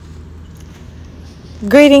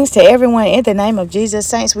Greetings to everyone in the name of Jesus.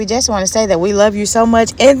 Saints, we just want to say that we love you so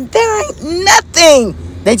much and there ain't nothing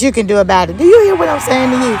that you can do about it. Do you hear what I'm saying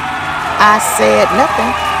to you? I said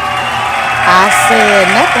nothing. I said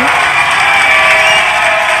nothing.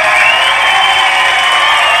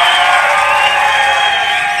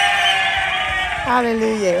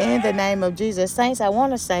 Hallelujah. In the name of Jesus. Saints, I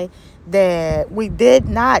want to say that we did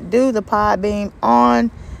not do the pod beam on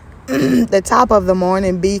the top of the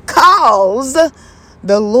morning because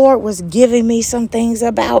the Lord was giving me some things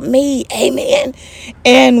about me. Amen.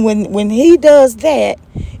 And when he does that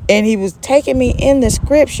and he was taking me in the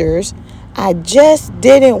scriptures, I just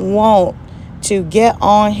didn't want to get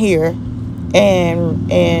on here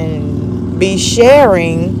and be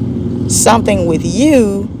sharing something with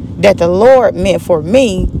you that the Lord meant for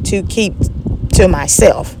me to keep to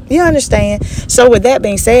myself. You understand? So with that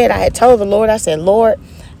being said, I had told the Lord, I said, Lord,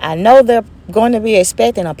 I know they're going to be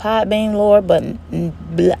expecting a pot beam, Lord, but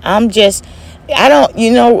I don't,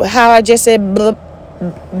 you know how I just said,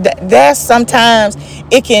 that's sometimes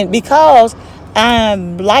it can, because I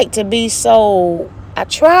like to be so, I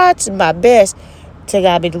try to my best, to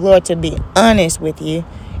God be the Lord, to be honest with you.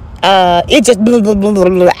 It just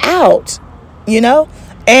out, you know?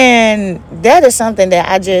 And that is something that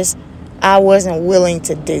I wasn't willing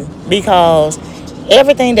to do, because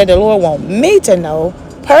everything that the Lord wants me to know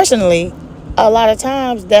personally, a lot of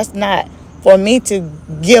times that's not for me to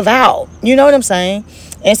give out. You know what I'm saying?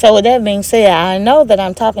 And so with that being said, I know that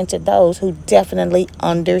I'm talking to those who definitely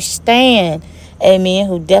understand. Amen.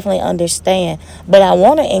 Who definitely understand. But I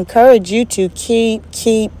want to encourage you to keep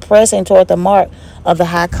pressing toward the mark of the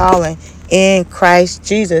high calling in Christ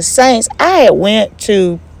Jesus. Saints, I had went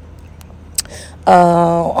to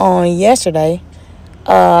on yesterday.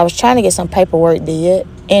 I was trying to get some paperwork did,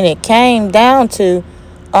 and it came down to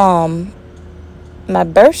my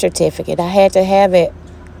birth certificate. I had to have it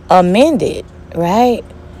amended, right?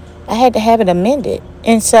 I had to have it amended.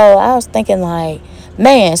 And so I was thinking like,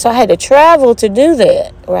 man, so I had to travel to do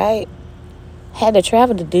that, right? Had to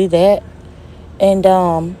travel to do that. And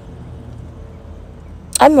I'm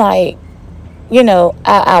like,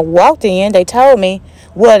 I walked in, they told me,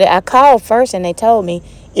 well, I called first and they told me,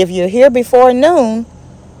 if you're here before noon,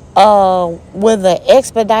 with an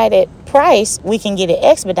expedited price, we can get it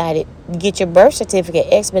expedited, get your birth certificate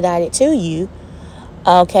expedited to you,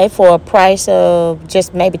 okay, for a price of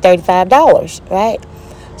just maybe $35, right?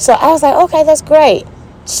 So I was like, okay, that's great.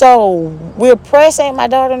 So my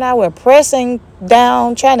daughter and I, we're pressing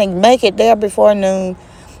down, trying to make it there before noon.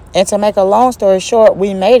 And to make a long story short,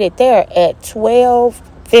 we made it there at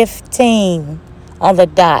 12:15 on the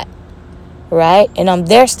dot, right? And I'm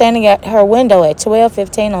there standing at her window at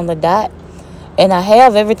 12:15 on the dot. And I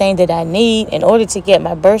have everything that I need in order to get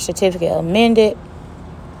my birth certificate amended.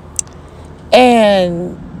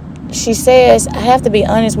 And she says, I have to be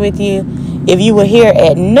honest with you, if you were here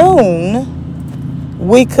at noon,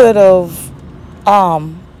 we could have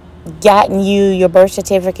gotten you your birth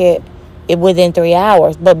certificate within 3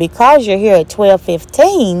 hours. But because you're here at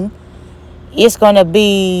 12:15, it's going to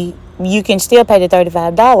be, you can still pay the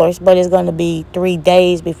 $35, but it's going to be 3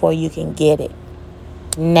 days before you can get it.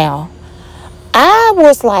 Now, I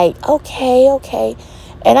was like, okay.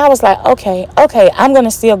 And I was like, okay, I'm going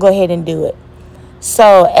to still go ahead and do it.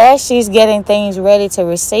 So as she's getting things ready to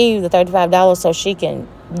receive the $35 so she can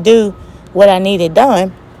do what I needed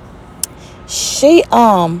done,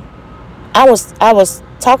 I was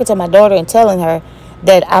talking to my daughter and telling her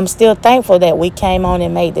that I'm still thankful that we came on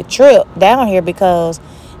and made the trip down here, because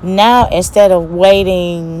now instead of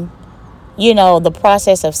waiting, the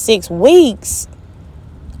process of 6 weeks,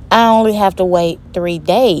 I only have to wait 3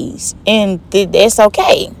 days, and it's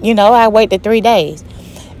okay. I waited 3 days.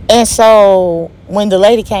 And so when the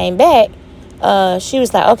lady came back, she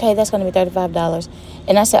was like, okay, that's going to be $35.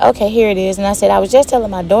 And I said, okay, here it is. And I said, I was just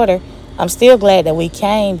telling my daughter, I'm still glad that we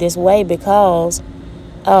came this way, because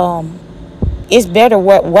it's better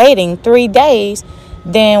waiting 3 days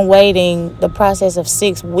than waiting the process of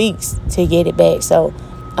 6 weeks to get it back. So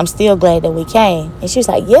I'm still glad that we came. And she was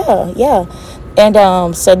like, yeah. And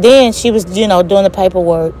so then she was, doing the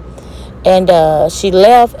paperwork. And she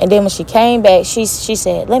left. And then when she came back, she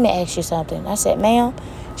said, let me ask you something. I said, ma'am.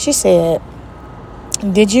 She said,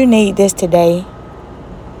 did you need this today?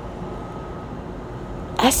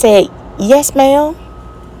 I said, yes, ma'am.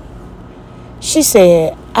 She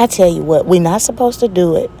said, I tell you what, we're not supposed to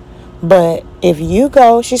do it. But if you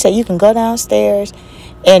go, she said, you can go downstairs.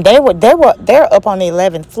 And they're up on the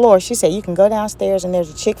 11th floor. She said, you can go downstairs and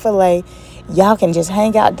there's a Chick-fil-A. Y'all can just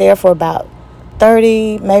hang out there for about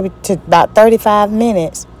 30, maybe to about 35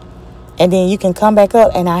 minutes. And then you can come back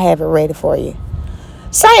up and I have it ready for you.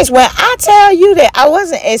 Saints, when I tell you that I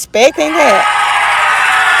wasn't expecting that,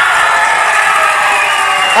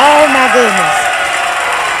 oh my goodness.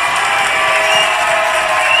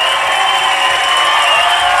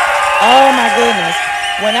 Oh my goodness.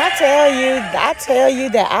 When I tell you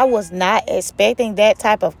that I was not expecting that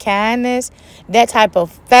type of kindness, that type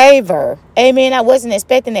of favor. Amen. I wasn't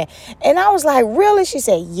expecting that. And I was like, really? She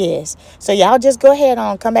said, yes. So y'all just go ahead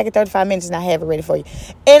on, come back in 35 minutes and I have it ready for you.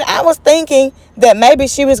 And I was thinking that maybe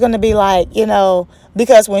she was going to be like,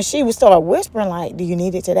 because when she would start whispering like, do you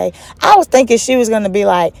need it today? I was thinking she was going to be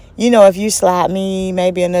like, if you slide me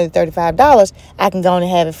maybe another $35, I can go on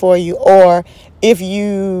and have it for you. Or if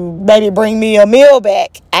you maybe bring me a meal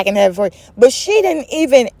back, I can have it for you. But she didn't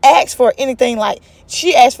even ask for anything. Like,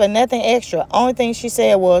 she asked for nothing extra. Only thing she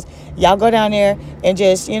said was, y'all go down there and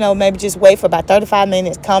just, maybe just wait for about 35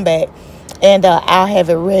 minutes, come back, and I'll have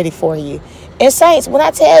it ready for you. And saints, when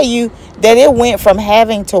I tell you that it went from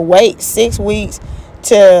having to wait 6 weeks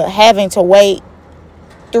to having to wait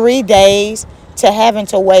 3 days to having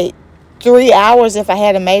to wait 3 hours if I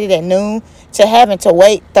had made it at noon to having to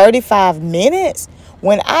wait 35 minutes.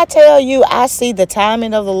 When I tell you I see the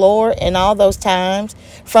timing of the Lord in all those times,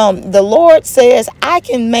 from the Lord says I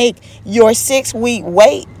can make your 6-week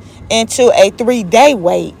wait into a 3-day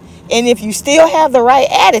wait. And if you still have the right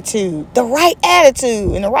attitude and the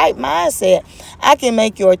right mindset, I can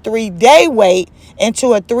make your 3-day wait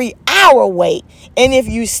into a 3-hour wait. And if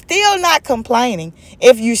you still not complaining,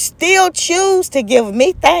 if you still choose to give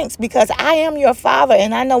me thanks because I am your Father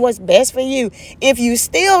and I know what's best for you, if you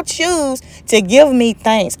still choose to give me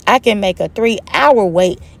thanks, I can make a 3-hour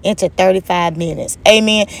wait into 35 minutes.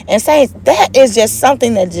 Amen. And saints, that is just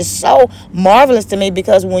something that's just so marvelous to me,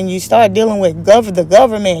 because when you start dealing with the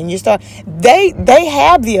government and you start, they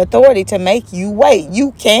have the authority to make you wait.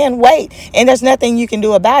 You can wait and there's nothing you can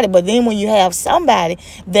do about it. But then when you have somebody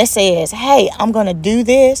that says, hey, I'm going to do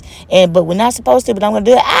this, but we're not supposed to, but I'm going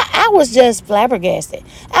to do it. I was just flabbergasted.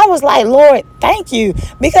 I was like, Lord, thank you,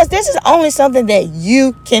 because this is only something that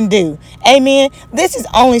you can do. Amen. This is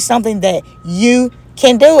only something that you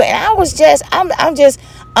can do. And I was just,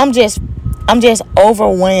 I'm just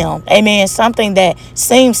overwhelmed. Amen. Something that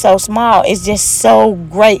seems so small is just so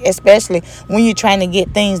great, especially when you're trying to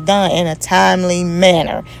get things done in a timely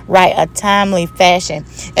manner, right? A timely fashion.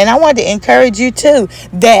 And I wanted to encourage you too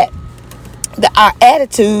that our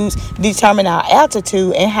attitudes determine our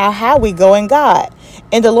altitude and how high we go in God.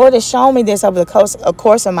 And the Lord has shown me this over the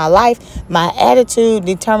course of my life. My attitude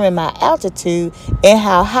determines my altitude and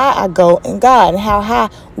how high I go in God, and how high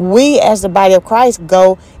we as the body of Christ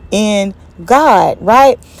go in God,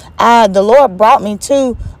 right? The Lord brought me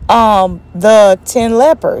to the 10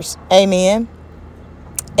 lepers. Amen.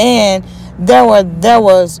 And there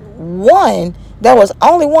was one. There was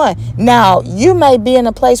only one. Now, you may be in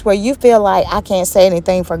a place where you feel like I can't say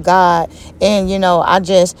anything for God, and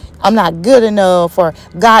I'm not good enough, or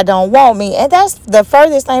God don't want me. And that's the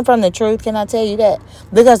furthest thing from the truth. Can I tell you that?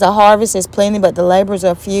 Because the harvest is plenty, but the laborers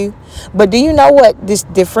are few. But do you know what this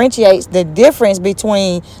differentiates the difference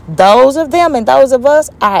between those of them and those of us?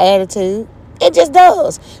 Our attitude. It just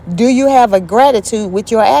does. Do you have a gratitude with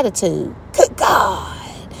your attitude? Good God.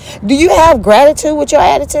 Do you have gratitude with your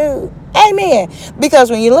attitude? Amen.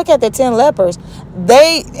 Because when you look at the 10 lepers,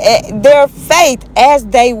 their faith, as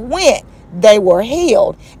they went, they were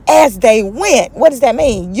healed. As they went, what does that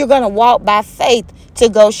mean? You're going to walk by faith to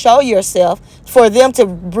go show yourself, for them to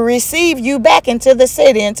receive you back into the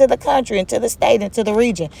city, into the country, into the state, into the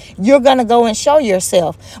region. You're going to go and show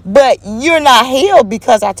yourself. But you're not healed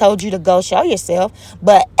because I told you to go show yourself.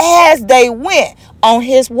 But as they went on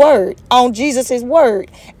his word, on Jesus' word,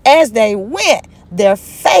 as they went, their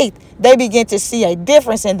faith, they begin to see a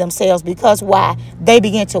difference in themselves. Because why? They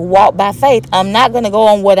begin to walk by faith. I'm not going to go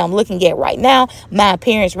on what I'm looking at right now, my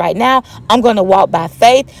appearance right now. I'm going to walk by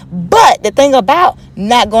faith. But the thing about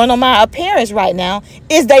not going on my appearance right now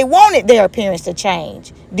is they wanted their appearance to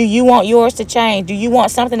change. Do you want yours to change? Do you want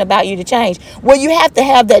something about you to change? Well, you have to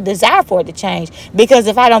have that desire for it to change. Because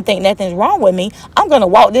if I don't think nothing's wrong with me, I'm going to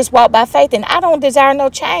walk this walk by faith, and I don't desire no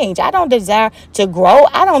change. I don't desire to grow.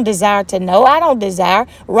 I don't desire to know. I don't desire,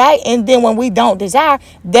 right? And then when we don't desire,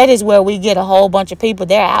 that is where we get a whole bunch of people.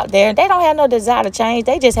 They're out there. They don't have no desire to change.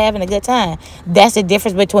 They just having a good time. That's the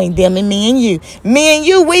difference between them and me and you. Me and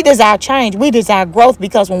you, we desire change. We desire growth,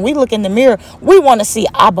 because when we look in the mirror, we want to see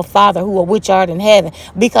Abba Father, who are which art in heaven,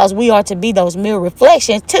 because we are to be those mirror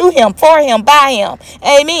reflections to him, for him, by him.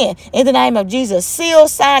 Amen. In the name of Jesus, sealed,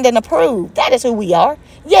 signed, and approved. That is who we are.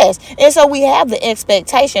 Yes. And so we have the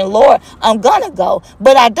expectation, Lord, I'm going to go,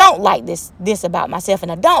 but I don't like this about myself,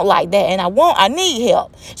 and I don't like that, and I need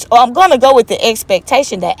help. So I'm going to go with the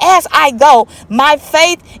expectation that as I go, my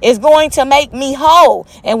faith is going to make me whole.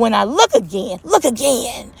 And when I look again,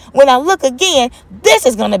 when I look again, this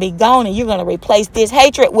is going to be gone, and you're going to replace this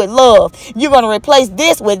hatred with love. You're going to replace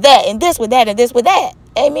this with that, and this with that, and this with that.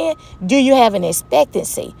 Amen. Do you have an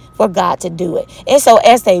expectancy for God to do it? And so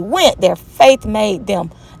as they went, their faith made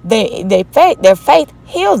them, their faith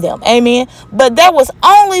healed them. Amen. But there was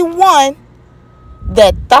only one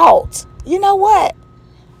that thought, you know what?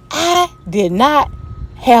 I did not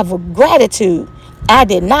have a gratitude. I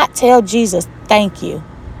did not tell Jesus, thank you.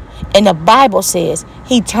 And the Bible says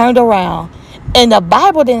he turned around. And the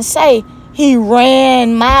Bible didn't say he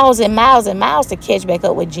ran miles and miles and miles to catch back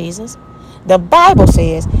up with Jesus. The Bible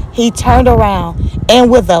says he turned around and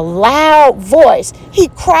with a loud voice, he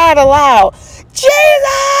cried aloud,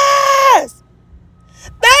 Jesus!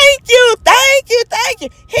 Thank you, thank you, thank you.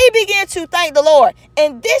 He began to thank the Lord.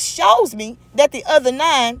 And this shows me that the other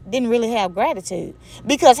 9 didn't really have gratitude.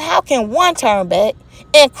 Because how can one turn back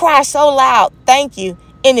and cry so loud, thank you,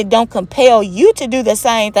 and it don't compel you to do the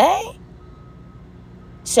same thing?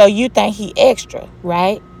 So you think he extra,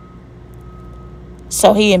 right?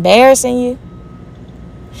 So he embarrassing you?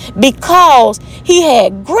 Because he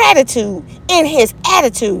had gratitude in his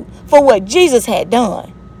attitude for what Jesus had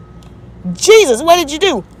done. Jesus, what did you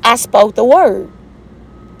do? I spoke the word.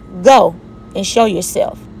 Go and show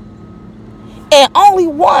yourself. And only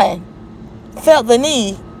one felt the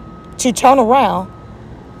need to turn around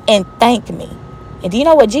and thank me. And do you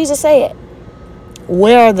know what Jesus said?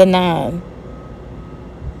 Where are the 9?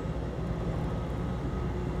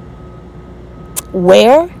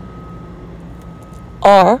 Where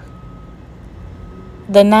are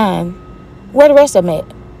the 9? Where the rest of them at?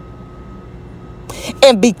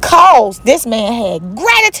 And because this man had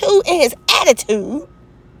gratitude in his attitude,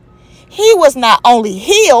 he was not only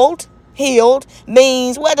healed. Healed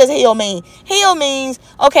means, what does heal mean? Heal means,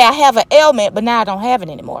 okay, I have an ailment, but now I don't have it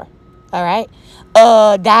anymore. All right.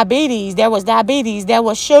 Diabetes, there was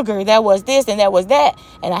sugar, there was this and there was that.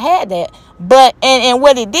 And I had that. But, and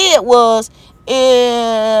what it did was,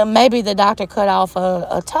 maybe the doctor cut off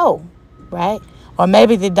a toe, right? Or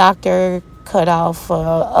maybe the doctor cut off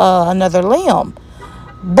another limb.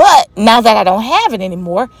 But now that I don't have it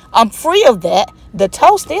anymore, I'm free of that. The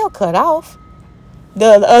toe still cut off.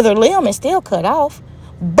 The other limb is still cut off.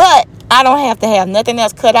 But I don't have to have nothing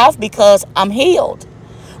else cut off because I'm healed.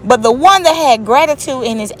 But the one that had gratitude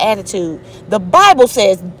in his attitude, the Bible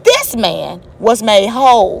says this man was made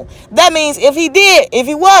whole. That means if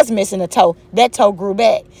he was missing a toe, that toe grew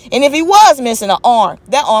back. And if he was missing an arm,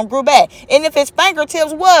 that arm grew back. And if his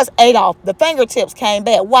fingertips was ate off, the fingertips came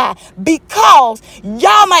back. Why? Because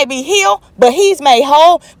y'all might be healed, but he's made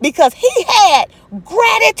whole because he had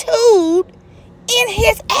gratitude in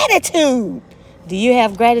his attitude. Do you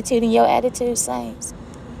have gratitude in your attitude, saints?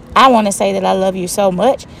 I want to say that I love you so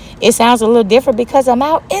much. It sounds a little different because I'm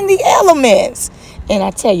out in the elements. And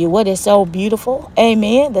I tell you what is so beautiful.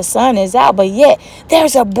 Amen. The sun is out, but yet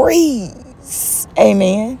there's a breeze.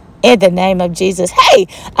 Amen. In the name of Jesus. Hey,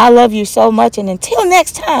 I love you so much. And until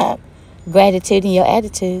next time, gratitude in your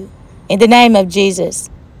attitude. In the name of Jesus.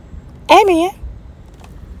 Amen.